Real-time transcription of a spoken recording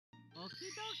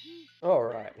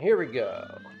Alright, here we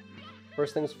go.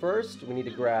 First things first, we need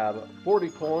to grab 40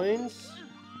 coins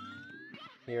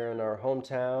here in our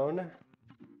hometown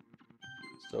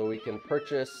so we can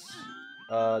purchase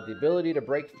the ability to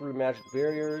break through magic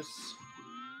barriers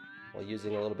while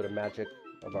using a little bit of magic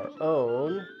of our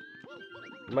own.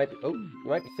 You might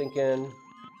be thinking,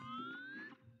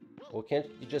 well, can't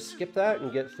you just skip that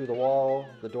and get through the wall,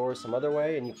 the door some other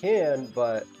way? And you can,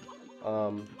 but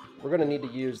we're going to need to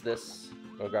use this.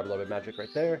 I'll grab a little bit of magic right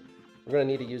there. We're going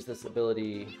to need to use this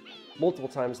ability multiple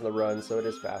times in the run, so it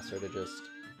is faster to just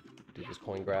do this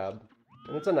coin grab.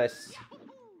 And it's a nice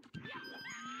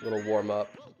little warm-up,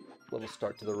 little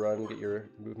start to the run, get your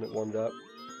movement warmed up.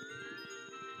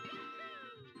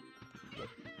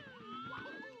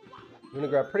 I'm going to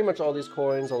grab pretty much all these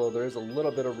coins, although there is a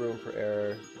little bit of room for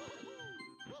error.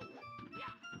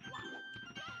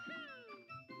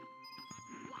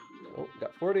 Oh,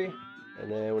 got 40.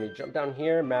 And then when you jump down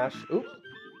here, mash... Oop!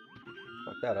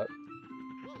 Fuck that up.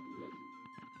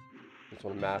 Just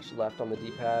want to mash left on the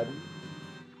D-pad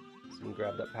so you can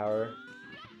grab that power.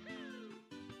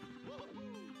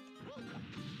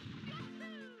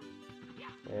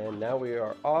 And now we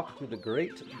are off to the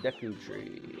Great Deku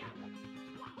Tree.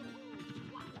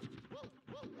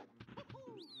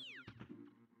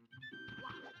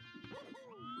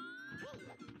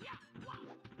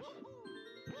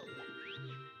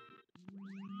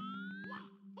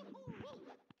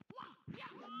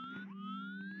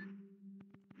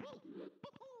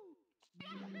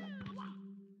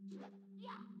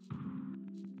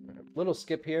 Little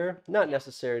skip here, not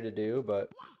necessary to do, but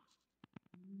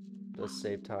does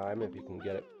save time if you can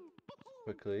get it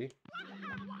quickly.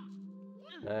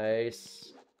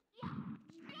 Nice.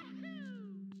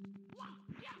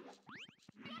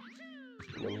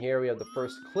 And then here we have the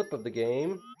first clip of the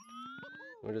game.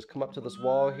 We'll just come up to this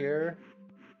wall here,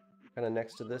 kind of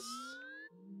next to this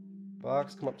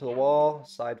box. Come up to the wall,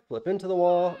 side flip into the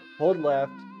wall, hold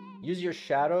left, use your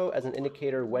shadow as an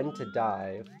indicator when to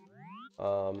dive.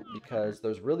 Because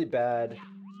there's really bad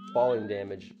falling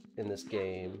damage in this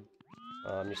game.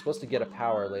 You're supposed to get a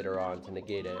power later on to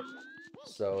negate it.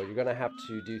 So you're going to have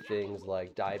to do things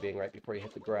like diving right before you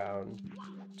hit the ground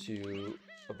to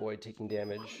avoid taking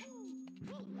damage.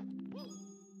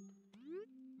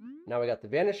 Now we got the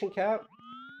vanishing cap.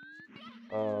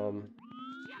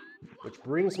 Which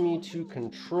brings me to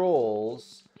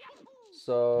controls.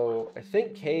 So I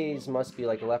think K's must be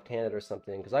like left-handed or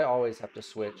something, because I always have to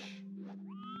switch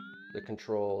the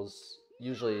controls,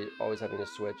 usually always having to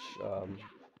switch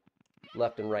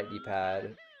left and right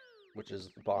D-pad, which is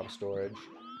bomb storage.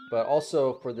 But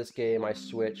also for this game, I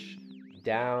switch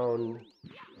left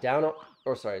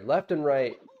and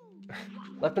right,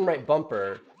 left and right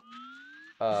bumper.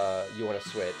 You want to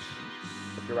switch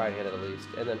if you're right-handed at least,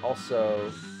 and then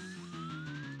also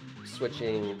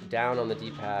switching down on the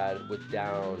D-pad with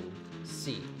down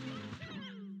C,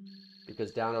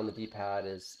 because down on the D-pad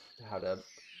is how to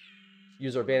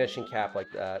use our vanishing cap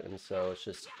like that, and so it's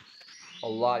just a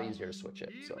lot easier to switch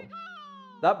it. So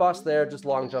that boss there, just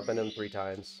long jumping him 3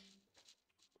 times.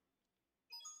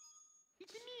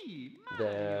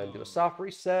 Then do a soft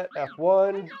reset,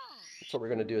 F1. That's what we're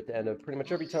going to do at the end of pretty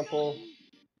much every temple.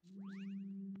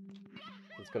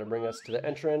 It's going to bring us to the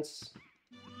entrance.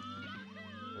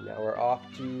 And now we're off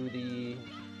to the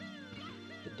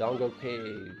Dongo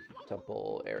Cave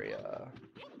temple area.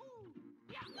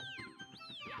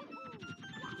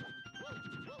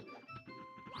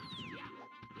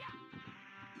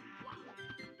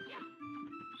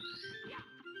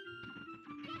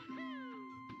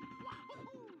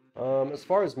 As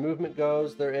far as movement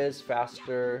goes, there is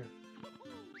faster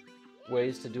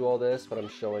ways to do all this, but I'm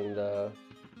showing the,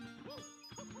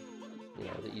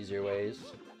 the easier ways.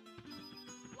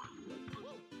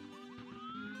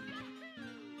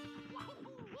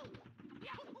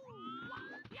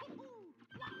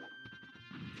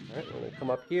 Alright, we're going to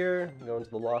come up here, go into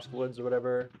the Lost Woods or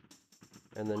whatever,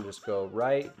 and then just go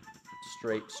right,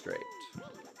 straight. So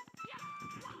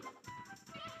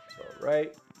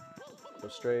right, go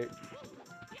straight.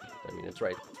 I mean, it's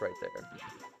right there.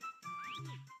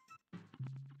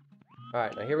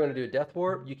 Alright, now here we're going to do a Death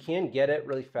Warp. You can get it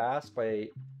really fast by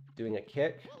doing a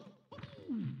kick.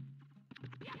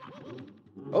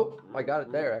 Oh, I got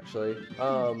it there, actually.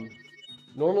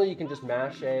 Normally you can just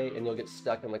mash A and you'll get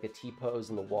stuck in like a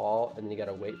T-pose in the wall, and then you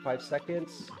gotta wait 5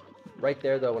 seconds. Right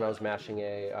there, though, when I was mashing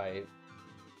A, I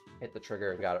hit the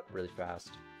trigger and got it really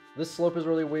fast. This slope is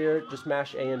really weird. Just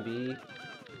mash A and B.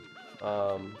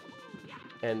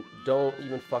 And don't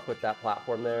even fuck with that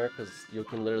platform there, because you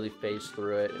can literally phase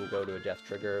through it and go to a death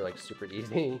trigger, like, super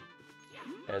easy.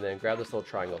 and then grab this little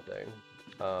triangle thing.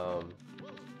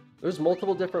 There's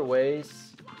multiple different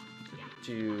ways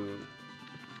to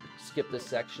skip this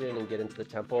section and get into the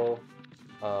temple,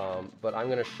 but I'm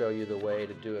going to show you the way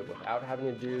to do it without having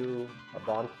to do a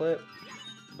bomb clip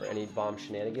or any bomb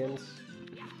shenanigans,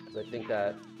 because I think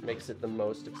that makes it the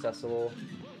most accessible.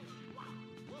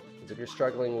 Because if you're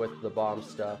struggling with the bomb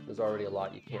stuff, there's already a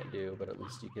lot you can't do, but at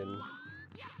least you can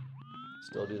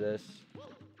still do this.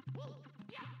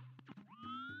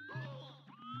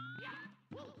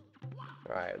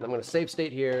 Alright, I'm going to save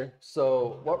state here.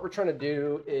 So what we're trying to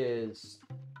do is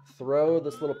throw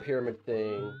this little pyramid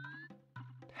thing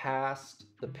past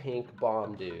the pink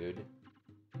bomb dude.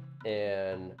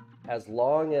 And as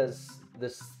long as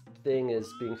this thing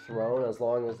is being thrown, as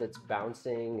long as it's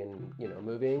bouncing and, you know,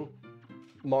 moving,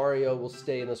 Mario will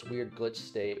stay in this weird glitch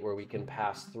state where we can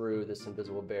pass through this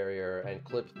invisible barrier and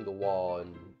clip through the wall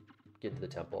and get to the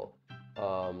temple.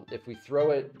 If we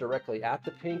throw it directly at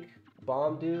the pink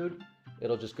bomb dude,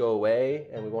 it'll just go away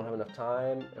and we won't have enough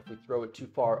time. If we throw it too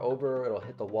far over, it'll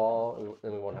hit the wall and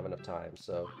then we won't have enough time.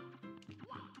 So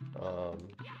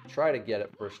try to get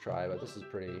it first try, but this is a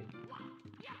pretty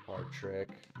hard trick.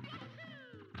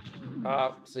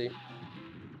 See,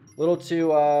 little too,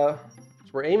 so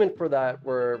we're aiming for that.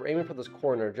 We're aiming for this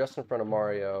corner just in front of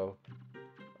Mario,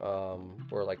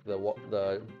 where like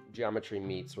the geometry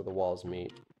meets, where the walls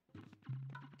meet.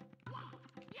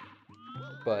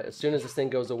 But as soon as this thing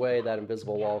goes away, that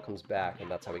invisible wall comes back, and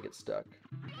that's how we get stuck.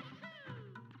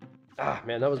 Ah,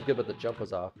 man, that was good, but the jump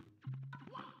was off.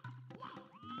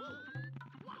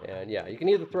 And yeah, you can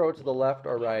either throw it to the left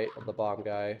or right of the bomb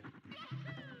guy.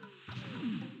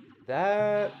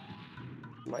 That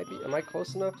might be... Am I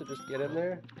close enough to just get in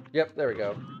there? Yep, there we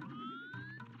go.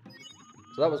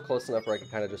 So that was close enough where I could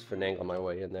kind of just finagle my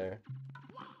way in there.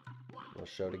 I'll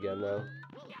show it again, though.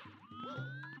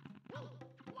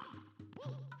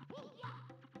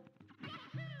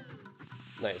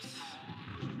 Nice.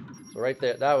 So right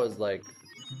there, that was like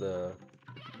the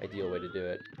ideal way to do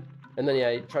it. And then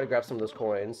yeah, you try to grab some of those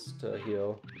coins to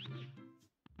heal.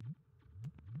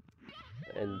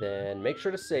 And then make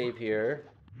sure to save here.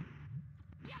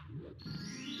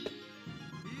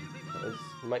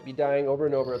 You might be dying over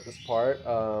and over at this part.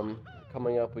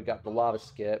 Coming up, we got the lava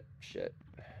skip. Shit.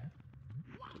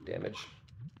 Damage.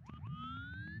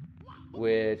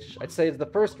 Which I'd say is the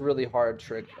first really hard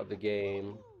trick of the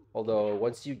game. Although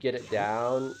once you get it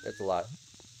down, it's a lot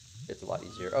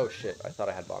easier. Oh shit, I thought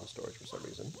I had bomb storage for some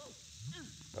reason.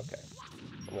 Okay,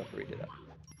 I'm gonna have to redo that.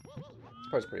 This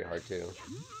part's pretty hard too.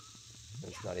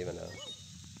 It's not even a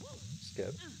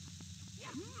skip.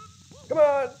 Come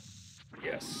on!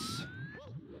 Yes.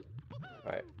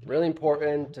 Alright, really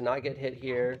important to not get hit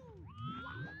here.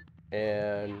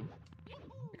 And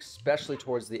especially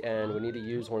towards the end, we need to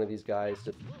use one of these guys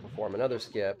to perform another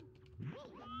skip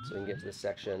so we can get to this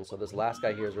section. So this last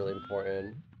guy here is really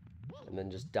important. And then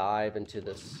just dive into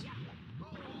this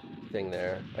thing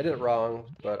there. I did it wrong,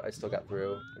 but I still got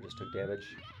through. I just took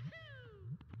damage.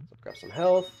 So grab some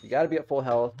health. You gotta be at full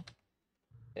health.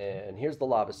 And here's the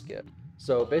lava skip.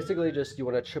 So basically just you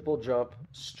want to triple jump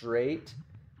straight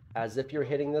as if you're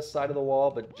hitting this side of the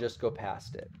wall, but just go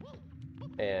past it.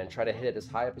 And try to hit it as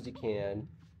high up as you can.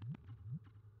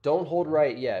 Don't hold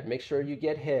right yet. Make sure you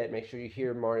get hit. Make sure you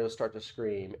hear Mario start to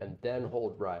scream, and then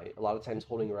hold right. A lot of times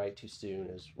holding right too soon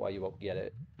is why you won't get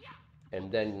it.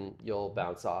 And then you'll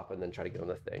bounce off and then try to get on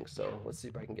the thing. So let's see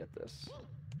if I can get this.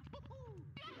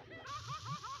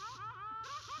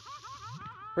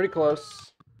 Pretty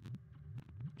close.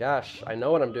 Gosh, I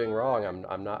know what I'm doing wrong.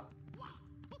 I'm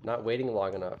not waiting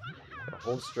long enough.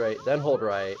 Hold straight, then hold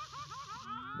right.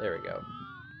 There we go.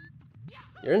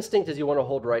 Your instinct is you want to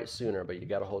hold right sooner, but you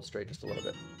gotta hold straight just a little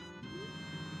bit.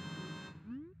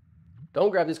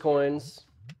 Don't grab these coins,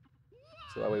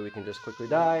 so that way we can just quickly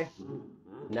die.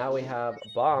 Now we have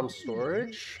bomb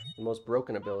storage, the most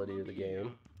broken ability of the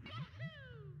game.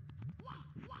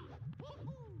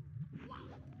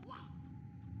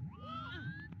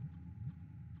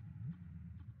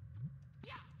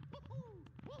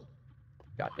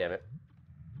 God damn it.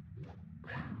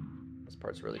 This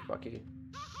part's really fucky.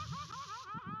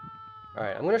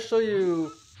 Alright, I'm going to show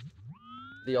you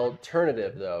the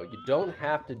alternative, though. You don't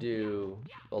have to do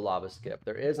the lava skip.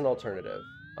 There is an alternative.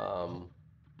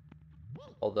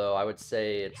 Although I would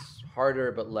say it's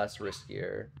harder but less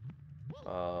riskier.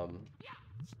 So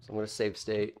I'm going to save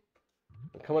state.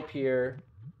 Come up here,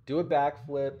 do a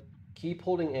backflip, keep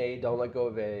holding A, don't let go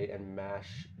of A, and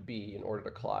mash B in order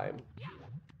to climb.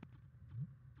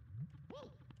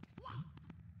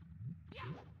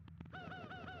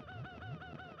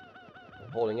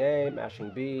 Holding A,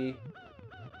 mashing B.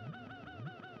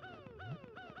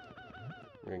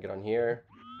 We're gonna get on here.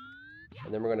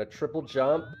 And then we're gonna triple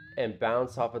jump and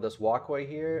bounce off of this walkway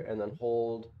here and then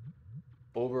hold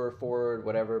over, forward,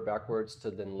 whatever, backwards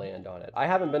to then land on it. I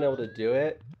haven't been able to do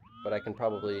it, but I can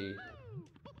probably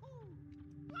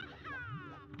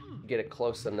get it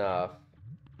close enough.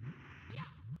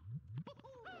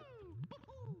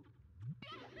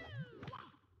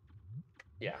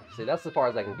 Yeah, see, that's as far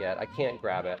as I can get. I can't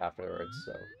grab it afterwards,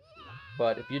 so.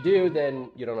 But if you do, then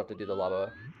you don't have to do the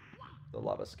lava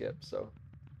skip, so.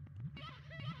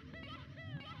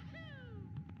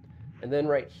 And then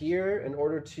right here, in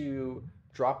order to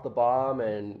drop the bomb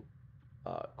and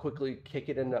quickly kick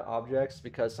it into objects,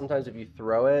 because sometimes if you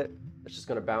throw it, it's just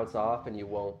gonna bounce off and you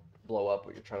won't blow up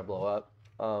what you're trying to blow up.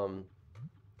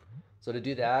 So to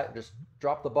do that, just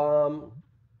drop the bomb,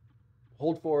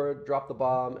 hold forward, drop the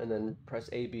bomb, and then press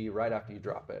A, B right after you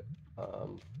drop it.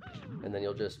 And then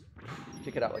you'll just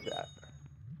kick it out like that.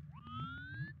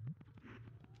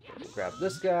 Grab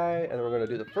this guy, and then we're going to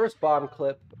do the first bomb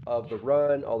clip of the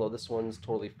run, although this one's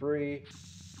totally free.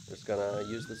 We're just going to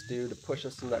use this dude to push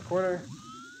us in that corner.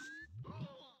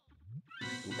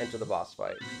 And enter the boss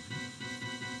fight.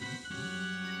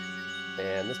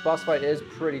 And this boss fight is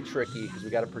pretty tricky, because we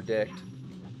got to predict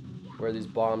where these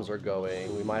bombs are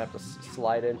going. We might have to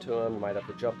slide into them, we might have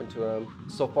to jump into them.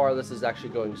 So far, this is actually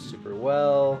going super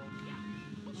well.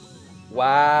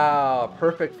 Wow,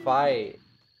 perfect fight.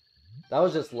 That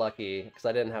was just lucky, because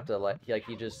I didn't have to,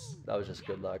 that was just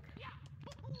good luck.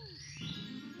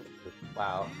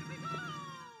 Wow.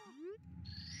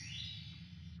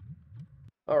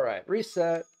 Alright,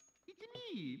 reset. It's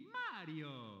me, Mario.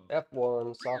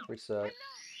 F1, soft reset.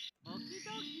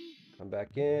 Come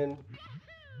back in.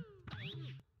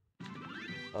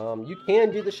 You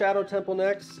can do the Shadow Temple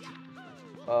next,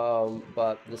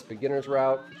 but this beginner's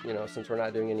route, you know, since we're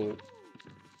not doing any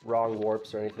wrong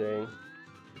warps or anything,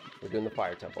 we're doing the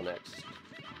Fire Temple next.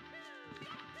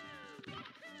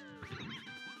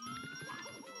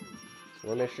 So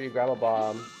we'll make sure you grab a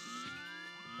bomb,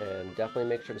 and definitely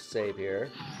make sure to save here.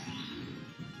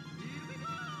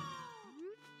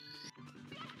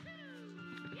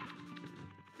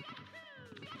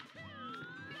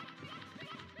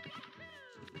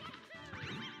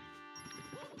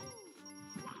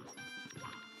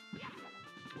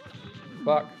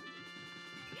 Fuck.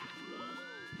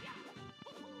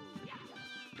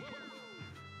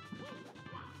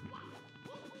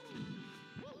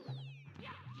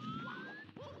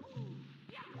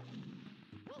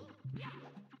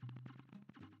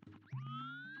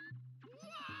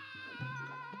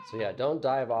 So yeah, don't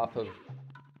dive off of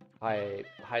high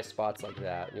spots like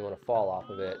that. You want to fall off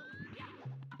of it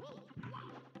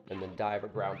and then dive or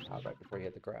ground pound right before you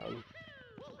hit the ground.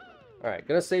 Alright,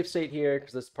 gonna save state here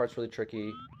because this part's really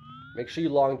tricky. Make sure you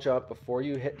long jump before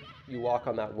you walk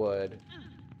on that wood.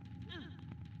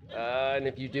 And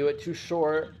if you do it too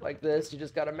short like this, you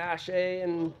just gotta mash A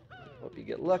and hope you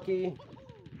get lucky.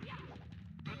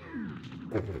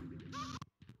 Alright,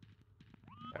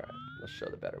 let's show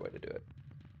the better way to do it.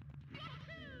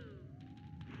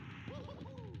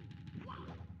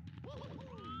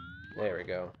 There we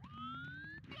go.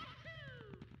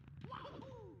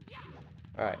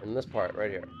 Alright, and this part right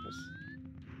here.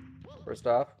 First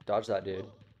off, dodge that dude.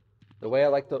 The way I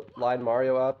like to line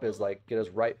Mario up is like get his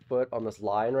right foot on this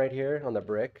line right here on the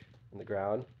brick in the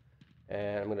ground.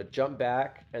 And I'm going to jump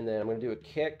back and then I'm going to do a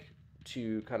kick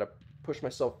to kind of push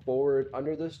myself forward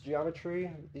under this geometry,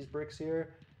 these bricks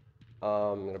here.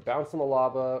 I'm going to bounce in the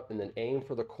lava and then aim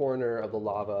for the corner of the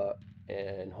lava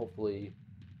and hopefully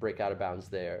break out of bounds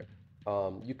there.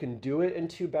 You can do it in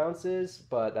 2 bounces,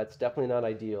 but that's definitely not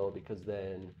ideal because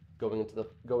then going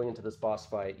into this boss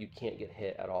fight, you can't get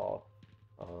hit at all.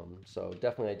 So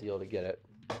definitely ideal to get it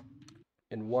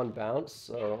in 1 bounce.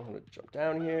 So I'm gonna jump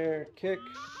down here, kick,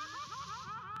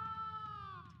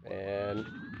 and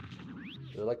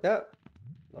do it like that.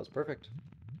 That was perfect.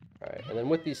 All right, and then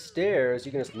with these stairs,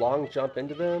 you can just long jump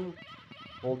into them,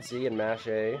 hold Z and mash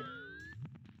A.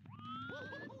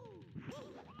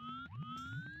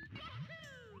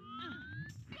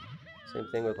 Same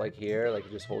thing with like here, like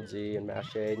you just hold Z and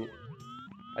mash A.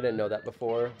 I didn't know that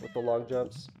before with the long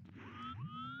jumps.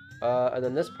 And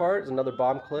then this part is another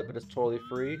bomb clip, but it's totally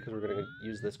free because we're going to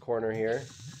use this corner here.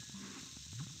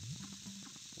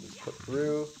 Just clip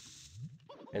through.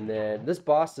 And then this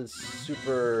boss is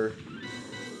super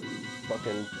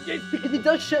fucking... He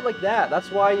does shit like that.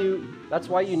 That's why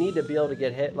you need to be able to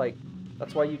get hit. Like,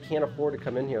 that's why you can't afford to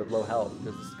come in here with low health,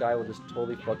 because this guy will just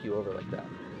totally fuck you over like that.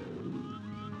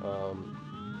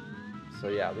 So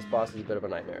yeah, this boss is a bit of a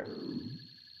nightmare.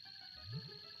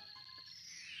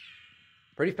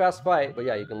 Pretty fast fight, but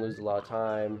yeah, you can lose a lot of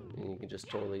time, and you can just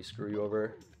totally screw you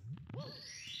over.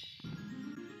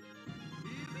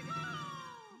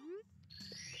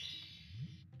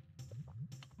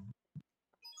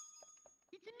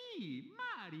 It's me,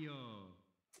 Mario.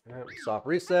 Alright, soft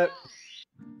reset.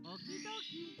 Okie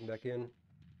dokie. Come back in.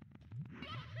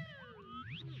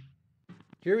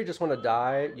 Here we just want to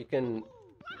die. You can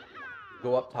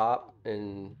go up top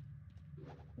and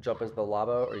jump into the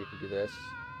lava, or you can do this.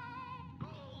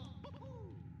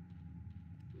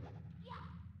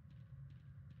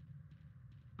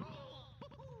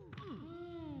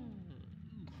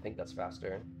 I think that's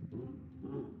faster.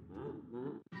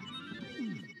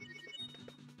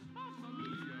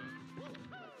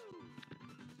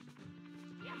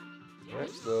 Alright,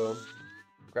 so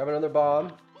grab another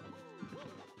bomb,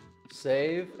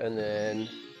 save, and then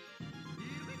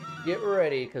get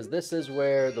ready, because this is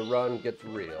where the run gets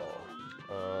real.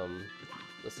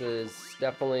 This is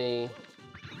definitely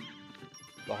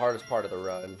the hardest part of the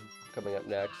run coming up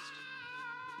next.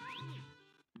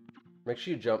 Make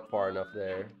sure you jump far enough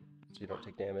there so you don't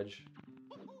take damage.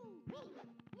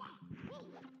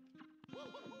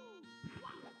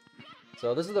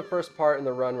 So this is the first part in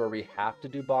the run where we have to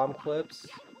do bomb clips.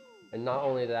 And not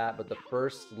only that, but the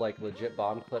first like legit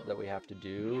bomb clip that we have to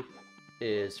do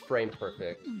is frame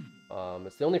perfect.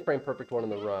 It's the only frame perfect one in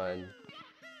the run.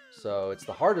 So it's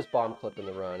the hardest bomb clip in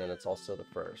the run, and it's also the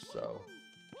first. So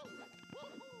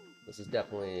this is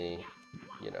definitely,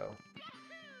 you know,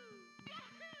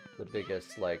 the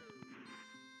biggest like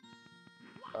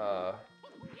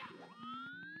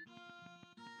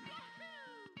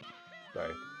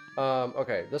sorry.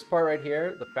 Okay, this part right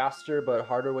here, the faster but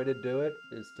harder way to do it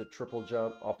is to triple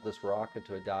jump off this rock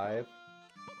into a dive.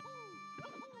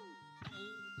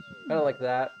 Kind of like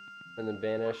that, and then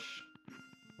vanish. I'm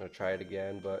gonna try it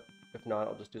again, but if not,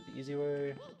 I'll just do it the easy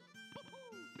way.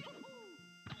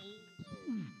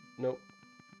 Nope.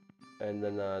 And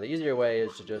then the easier way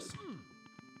is to just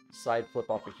side flip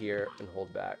off of here and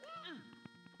hold back.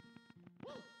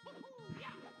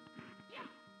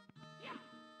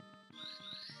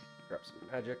 Grab some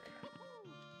magic.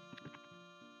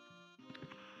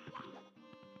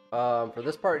 For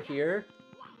this part here,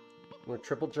 I'm going to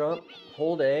triple jump,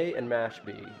 hold A, and mash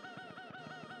B.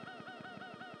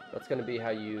 That's going to be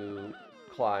how you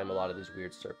climb a lot of these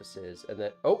weird surfaces. And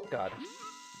then, oh god.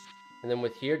 And then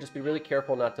with here, just be really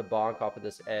careful not to bonk off of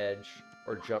this edge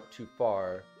or jump too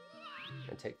far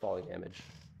and take falling damage.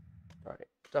 Alright,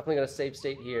 definitely going to save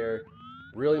state here.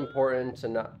 Really important to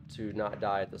not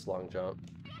die at this long jump.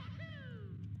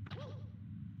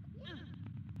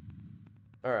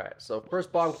 Alright, so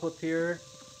first bomb clip here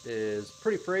is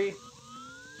pretty free.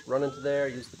 Just run into there,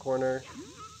 use the corner.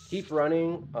 Keep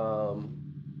running.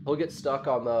 He'll get stuck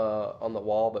on the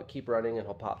wall, but keep running and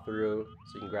he'll pop through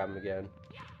so you can grab him again.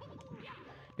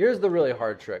 Here's the really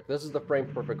hard trick. This is the frame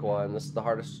perfect one. This is the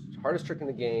hardest trick in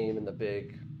the game and the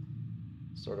big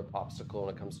sort of obstacle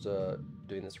when it comes to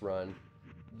doing this run.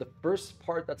 The first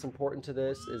part that's important to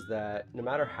this is that no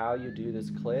matter how you do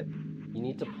this clip, you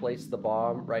need to place the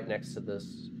bomb right next to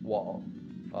this wall.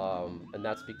 And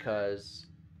that's because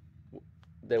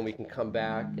then we can come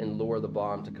back and lure the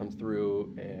bomb to come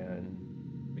through, and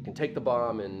we can take the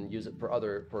bomb and use it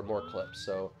for more clips.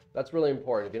 So that's really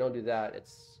important. If you don't do that,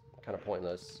 it's kind of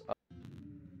pointless.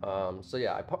 So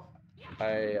yeah,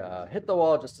 I hit the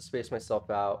wall just to space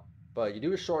myself out, but you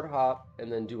do a short hop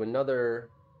and then do another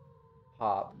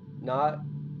hop. Not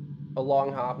a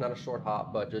long hop, not a short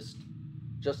hop, but just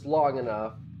long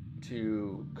enough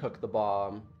to cook the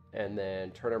bomb and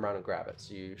then turn around and grab it.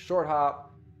 So you short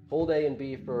hop, hold A and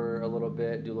B for a little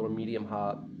bit, do a little medium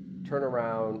hop, turn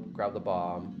around, grab the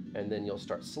bomb, and then you'll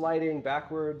start sliding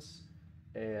backwards.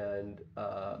 And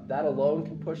that alone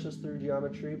can push us through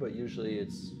geometry, but usually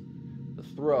it's the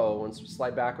throw. Once you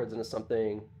slide backwards into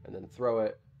something and then throw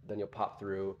it, then you'll pop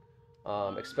through.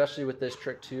 Especially with this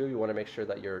trick too, you want to make sure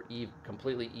that you're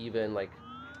completely even, like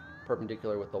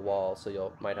perpendicular with the wall, so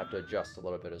you might have to adjust a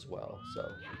little bit as well.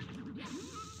 So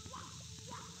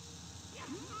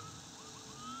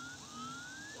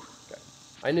okay,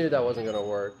 I knew that wasn't gonna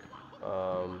work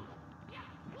because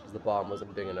the bomb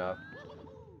wasn't big enough.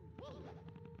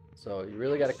 So you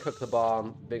really got to cook the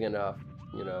bomb big enough,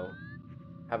 you know,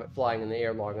 have it flying in the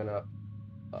air long enough,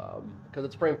 because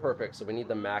it's frame perfect, so we need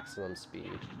the maximum speed.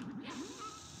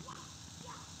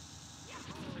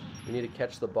 We need to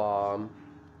catch the bomb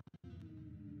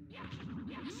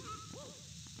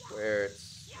where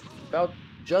it's about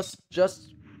just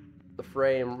the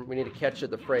frame. We need to catch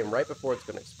it the frame right before it's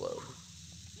going to explode.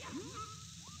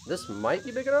 This might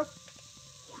be big enough.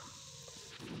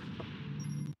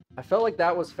 I felt like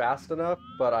that was fast enough,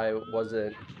 but I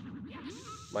wasn't...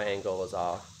 My angle was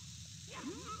off.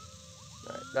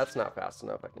 Alright, that's not fast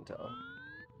enough, I can tell.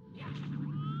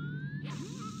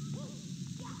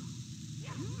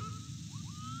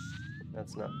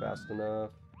 That's not fast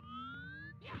enough.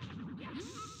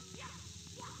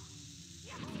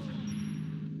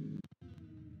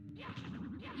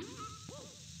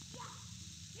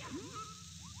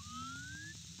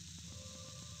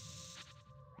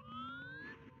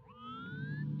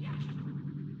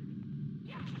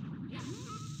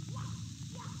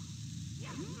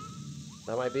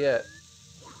 That might be it.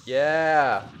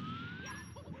 Yeah!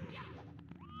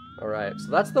 Alright, so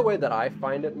that's the way that I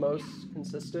find it most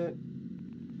consistent.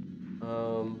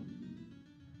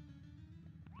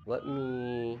 Let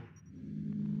me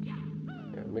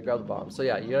grab the bomb. So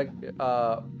yeah, you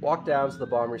gotta walk down so the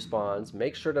bomb respawns.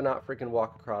 Make sure to not freaking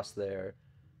walk across there.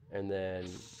 And then,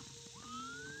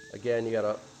 again, you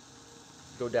gotta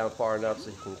go down far enough so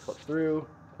you can clip through,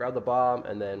 grab the bomb,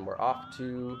 and then we're off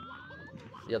to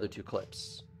the other two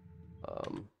clips.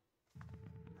 The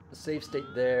save state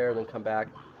there, and then come back.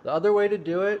 The other way to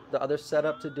do it, the other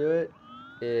setup to do it,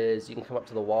 is you can come up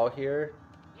to the wall here,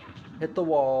 hit the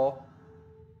wall,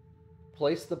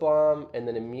 place the bomb, and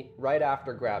then right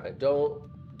after grab it.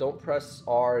 Don't press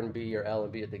R and B or L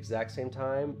and B at the exact same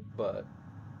time, but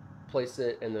place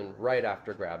it and then right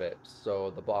after grab it, so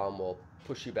the bomb will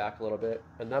push you back a little bit,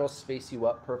 and that'll space you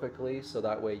up perfectly, so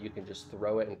that way you can just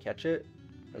throw it and catch it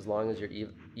as long as you're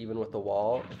even with the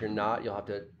wall. If you're not, you'll have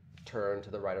to turn to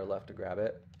the right or left to grab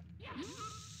it.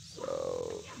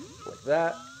 So like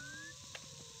that.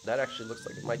 That actually looks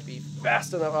like it might be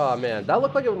fast enough. Oh man, that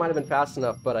looked like it might have been fast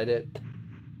enough, but I didn't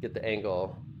get the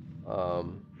angle.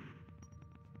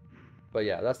 But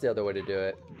yeah, that's the other way to do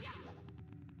it.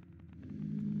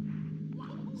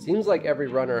 Seems like every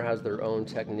runner has their own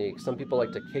technique. Some people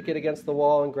like to kick it against the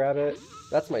wall and grab it.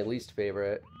 That's my least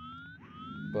favorite.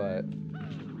 But,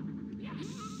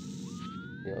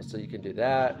 you know, so you can do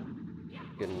that. You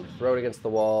can throw it against the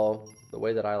wall. The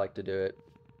way that I like to do it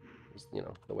is, you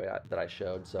know, the way that I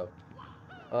showed. So,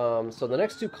 so the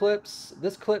next two clips,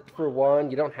 this clip for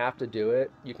one, you don't have to do it.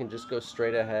 You can just go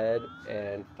straight ahead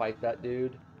and fight that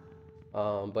dude.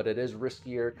 But it is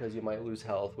riskier because you might lose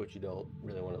health, which you don't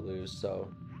really want to lose.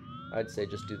 So I'd say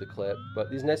just do the clip. But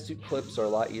these next two clips are a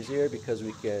lot easier because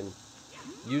we can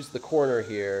use the corner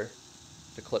here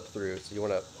to clip through. So you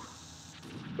want to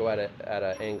go at it at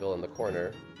an angle in the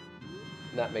corner.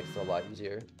 And that makes it a lot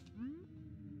easier.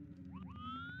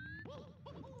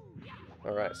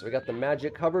 Alright, so we got the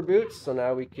magic hover boots. So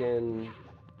now we can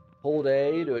hold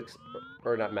A to,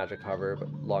 or not magic hover,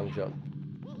 but long jump.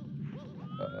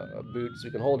 Boots.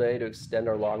 We can hold A to extend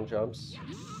our long jumps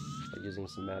by using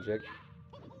some magic.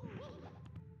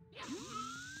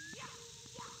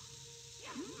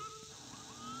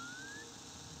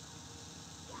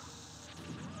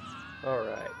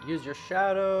 Alright, use your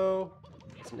shadow.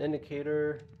 It's an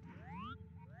indicator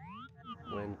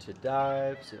when to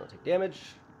dive so you don't take damage.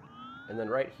 And then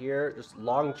right here, just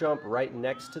long jump right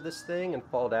next to this thing and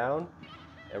fall down.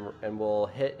 And we'll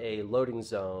hit a loading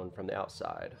zone from the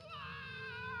outside.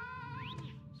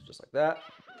 Just like that.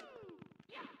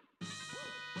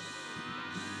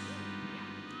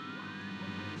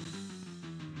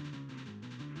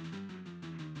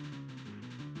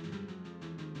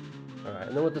 Alright,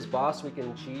 and then with this boss we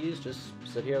can cheese, just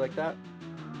sit here like that.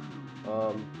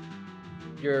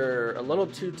 If you're a little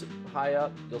too high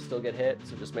up, you'll still get hit,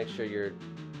 so just make sure you're,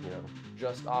 you know,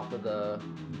 just off of the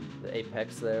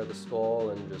apex there, the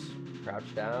skull, and just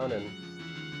crouch down, and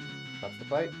that's the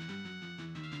fight.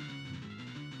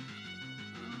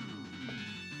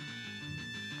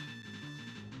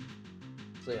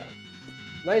 So yeah,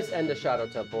 nice end to Shadow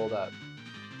Temple. That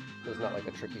there's not like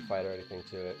a tricky fight or anything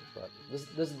to it, but this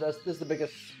is the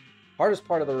biggest, hardest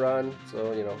part of the run.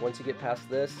 So you know, once you get past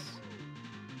this,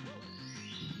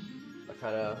 that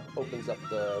kind of opens up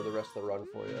the rest of the run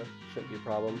for you. Shouldn't be a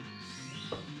problem.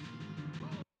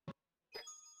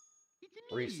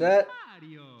 Reset.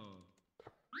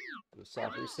 Do a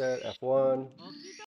soft reset. F1.